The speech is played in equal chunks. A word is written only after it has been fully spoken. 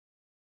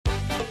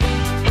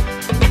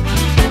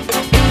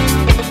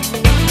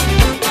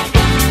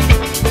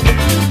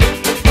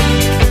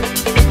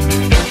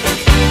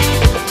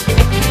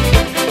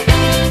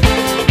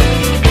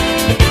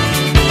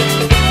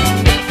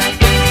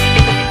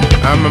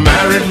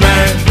married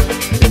man,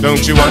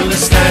 don't you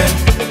understand?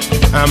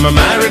 I'm a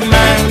married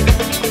man,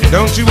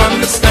 don't you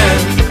understand?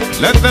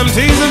 Let them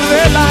tease of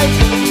their life,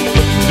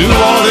 do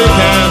all they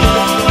can.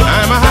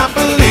 I'm a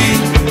happily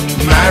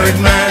married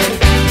man.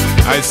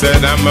 I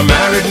said I'm a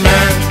married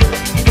man,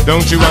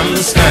 don't you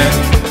understand?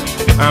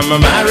 I'm a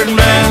married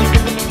man,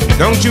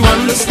 don't you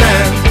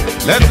understand?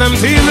 Let them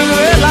tease of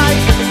their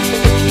life,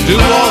 do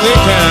all they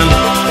can.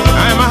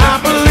 I'm a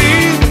happily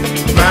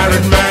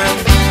married man.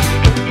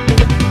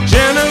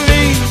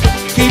 Genevieve,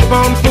 keep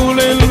on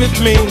fooling with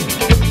me.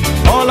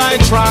 All I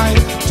try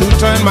to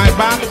turn my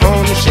back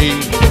on she.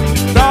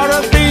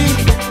 Dorothy,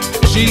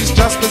 she's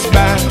just as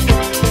bad.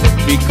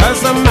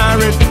 Because I'm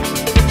married,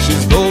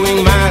 she's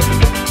going mad.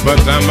 But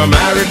I'm a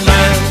married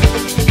man,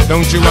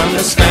 don't you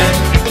understand?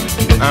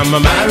 I'm a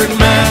married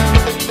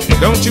man,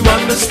 don't you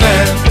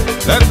understand?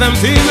 Let them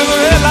tease of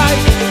their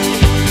life,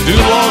 do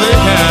all they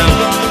can.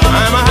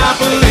 I'm a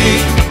happily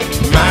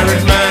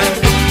married man.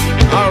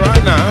 All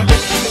right now.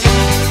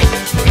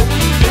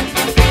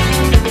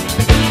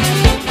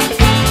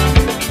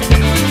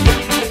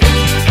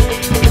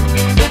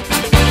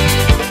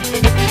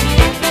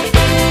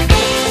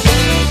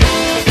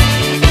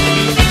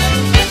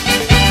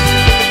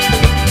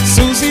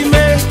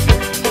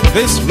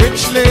 This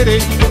rich lady,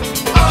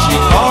 she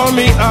called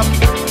me up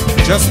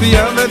just the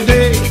other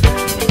day.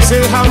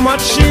 Say how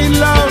much she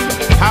loved,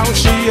 how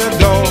she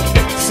adored.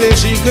 Say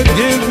she could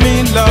give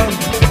me love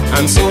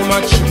and so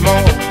much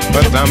more.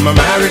 But I'm a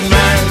married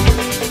man,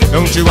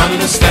 don't you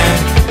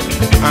understand?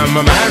 I'm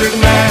a married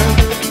man,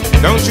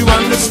 don't you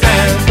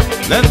understand?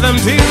 Let them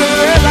tease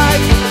their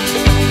life,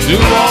 do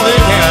all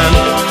they can.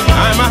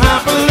 I'm a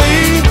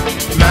happily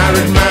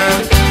married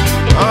man.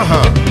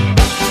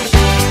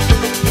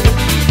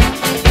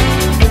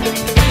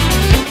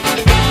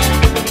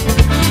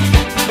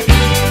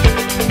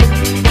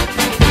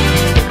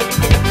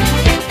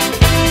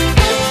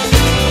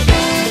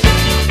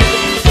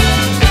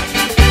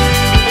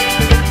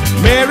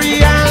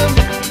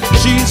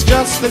 She's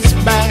just as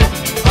bad.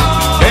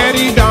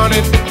 Betty darn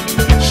it,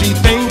 she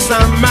thinks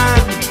I'm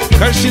mad,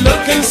 'cause she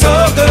looking so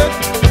good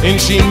in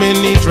she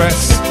mini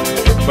dress.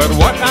 But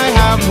what I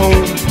have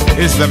home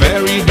is the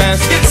very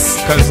best.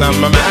 'Cause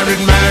I'm a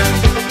married man,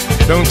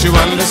 don't you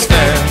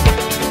understand?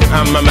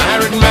 I'm a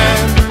married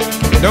man,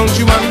 don't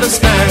you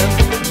understand?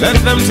 Let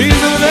them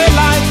tease of their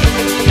life,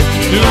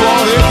 do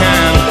all they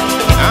can.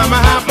 I'm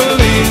a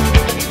happily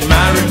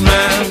married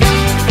man.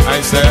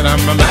 I said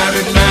I'm a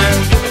married man,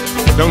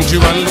 don't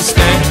you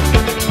understand?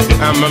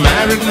 I'm a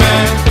married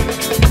man,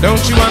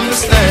 don't you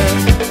understand?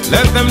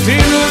 Let them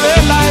tease of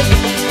their life,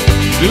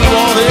 do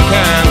all they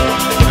can.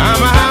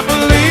 I'm a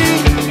happily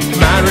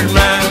married man.